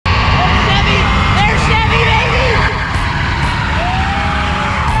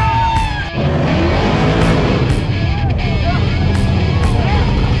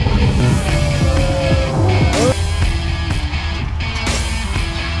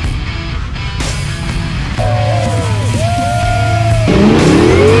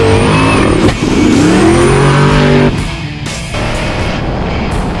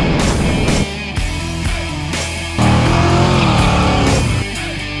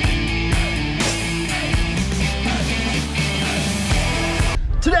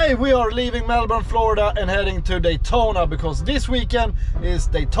Today we are leaving Melbourne, Florida and heading to Daytona because this weekend is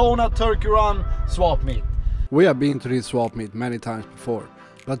Daytona Turkey Run swap meet. We have been to this swap meet many times before,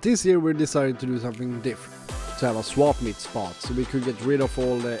 but this year we decided to do something different. To have a swap meet spot so we could get rid of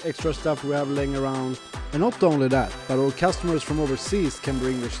all the extra stuff we have laying around. And not only that, but our customers from overseas can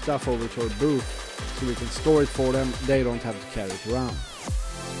bring their stuff over to our booth so we can store it for them. They don't have to carry it around.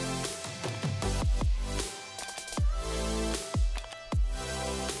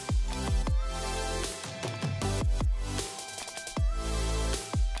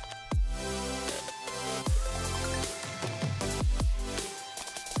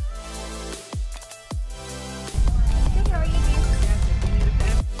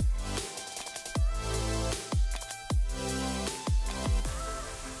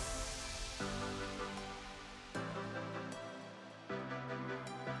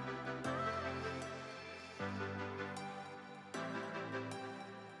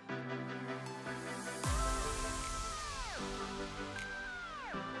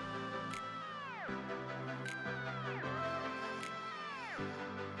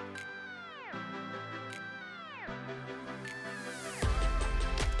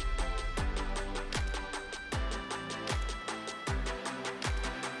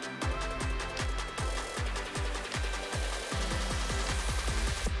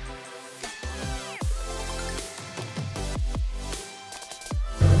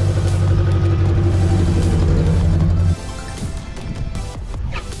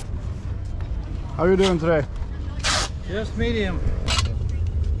 How are you doing today? Just medium.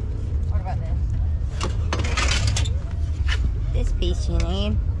 What about this? This piece you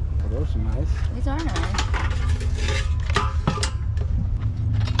need. Oh, those are nice. These are nice.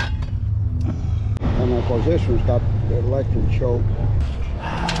 And of course this one's got the electric choke.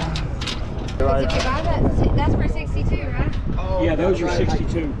 Right. Did you buy that? That's for 62, right? Oh, yeah, those are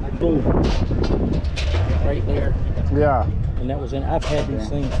 62. Right there. Yeah. And that was in, I've had these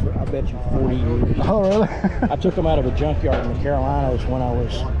things for, I bet you, 40 years. Oh, really? I took them out of a junkyard in the Carolinas when I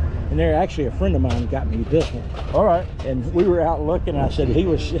was, and they're actually a friend of mine got me this one. All right. And we were out looking, and I said he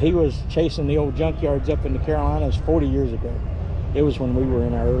was chasing the old junkyards up in the Carolinas 40 years ago. It was when we were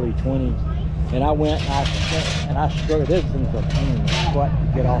in our early 20s. And I went, and I struggled. This thing's a pain in the butt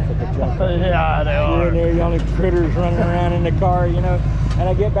to get off of the junkyard. Yeah, they You're are. in there, you only critters running around in the car, you know. And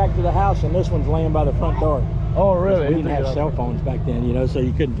I get back to the house, and this one's laying by the front door. Oh, really? We didn't have cell phones back then, you know, so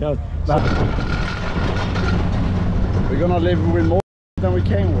you couldn't tell. So, we're gonna live with more than we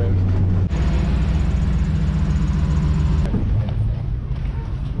came with.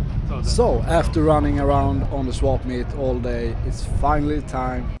 So, after running around on the swap meet all day, it's finally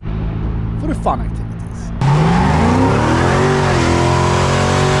time for the fun activities.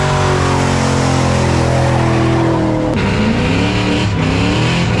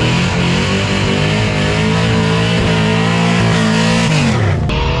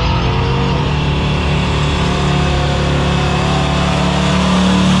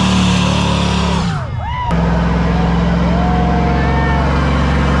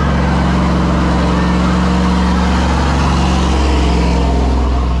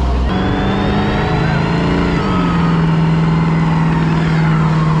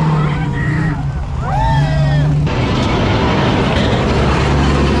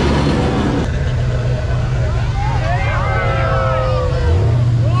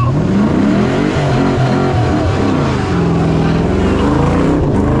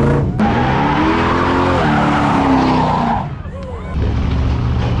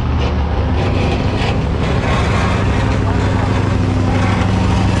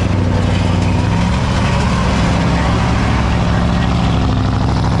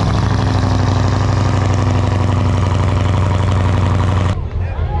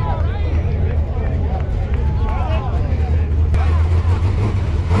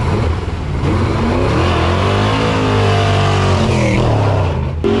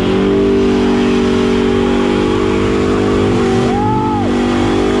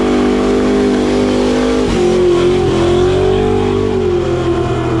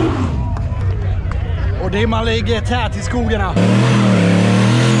 Det man ligger tät i skogarna.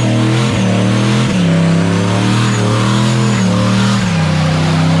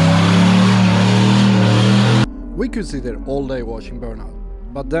 We could sit there all day watching Burnout,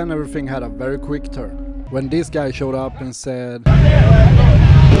 but then everything had a very quick turn. When this guy showed up and said,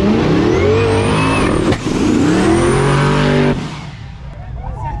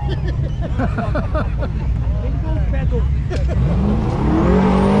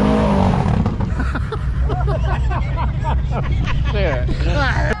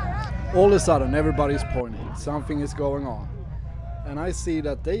 all of a sudden everybody's pointing, something is going on. and I see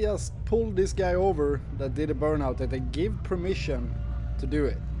that they just pulled this guy over that did a burnout, that they give permission to do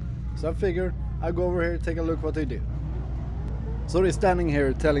it. So I figured I'll go over here and take a look what they do. So they're standing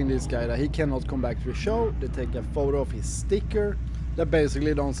here telling this guy that he cannot come back to the show. They take a photo of his sticker that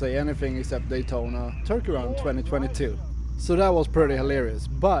basically don't say anything except Daytona Turkey Run 2022. So that was pretty hilarious,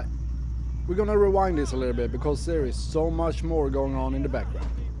 but we're gonna rewind this a little bit because there is so much more going on in the background.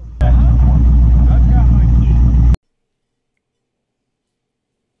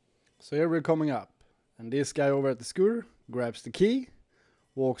 So here we're coming up, and this guy over at the scooter grabs the key,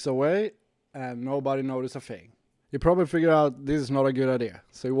 walks away, and nobody noticed a thing. You probably figure out this is not a good idea.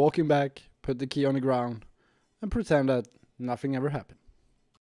 So you're walking back, put the key on the ground, and pretend that nothing ever happened.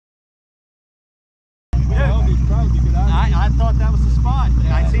 I thought that was the spot.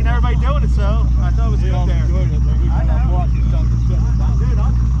 I seen everybody doing it, so I thought it was good there. I know. Dude,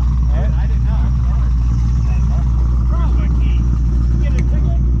 I didn't know. Where's my key? Get a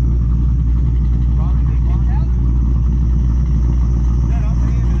ticket?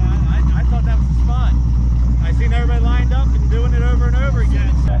 I thought that was the spot. I seen everybody lined up and doing it over and over again.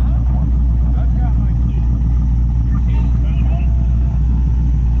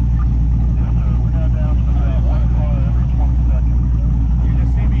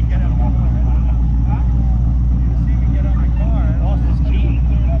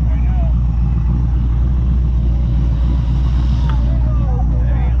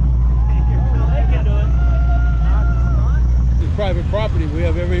 Private property, we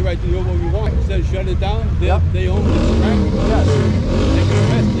have every right to do what we want. Instead of shut it down, they own the track. Yes.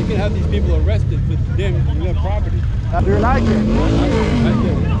 They can have these people arrested for damaging their property. Do you like it?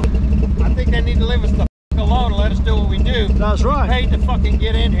 I think they need to leave us the alone and let us do what we do. That's right. We paid to fucking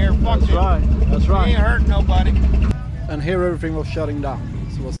get in here. Fuck That's it. right. That's We right. ain't hurting nobody. And here everything was shutting down.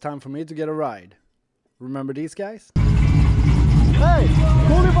 So it was time for me to get a ride. Remember these guys? Hey,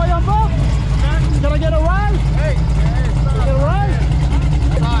 cool if I jump up? Can I get a ride? Hey, Can I get a ride?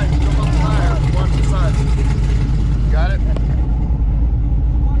 side. Jump on the tire. Watch the side. Got it?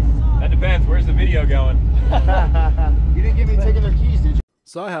 That depends. Where's the video going? You didn't give me taking their keys, did you?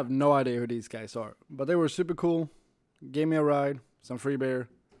 So I have no idea who these guys are, but they were super cool, gave me a ride, some free beer,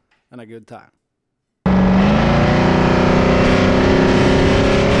 and a good time.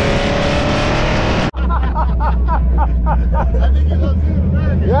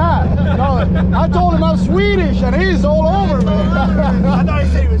 Yeah, no, I told him I'm Swedish and he's all over me. I thought he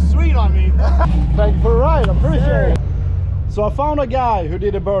said he was sweet on me. Thank you for the ride, I appreciate it. So I found a guy who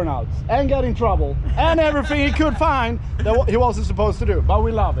did a burnout and got in trouble and everything he could find that he wasn't supposed to do, but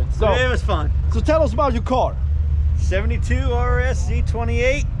we love it. So It was fun. So tell us about your car. 72 RS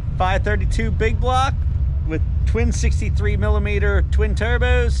Z28, 532 big block with twin 63mm twin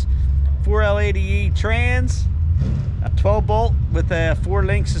turbos, 4L80E trans, a 12 bolt with a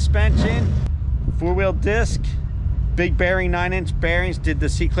 4-link suspension, 4-wheel disc, big bearing, 9-inch bearings, did the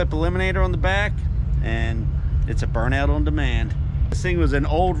C-clip eliminator on the back, and it's a burnout on demand. This thing was an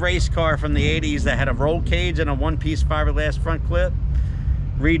old race car from the 80s that had a roll cage and a one-piece fiberglass front clip.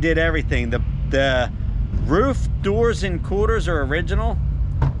 Redid everything. The roof, doors, and quarters are original.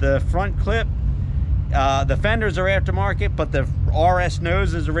 The front clip, the fenders are aftermarket, but the RS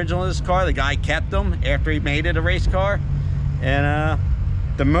nose is original in this car. The guy kept them after he made it a race car. And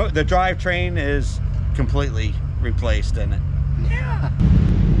the drivetrain is completely replaced in it. Yeah.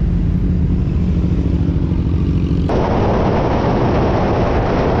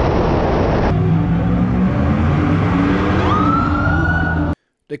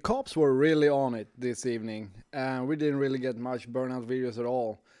 The cops were really on it this evening, and we didn't really get much burnout videos at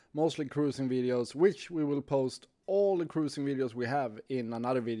all. Mostly cruising videos, which we will post all the cruising videos we have in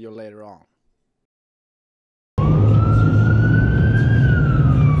another video later on.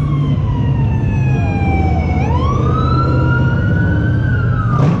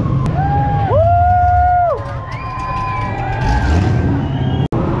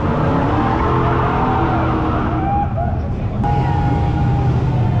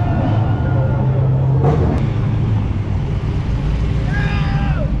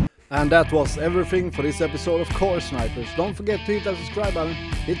 And that was everything for this episode of CarSnipers. Don't forget to hit that subscribe button,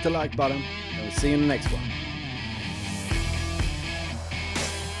 hit the like button, and we'll see you in the next one.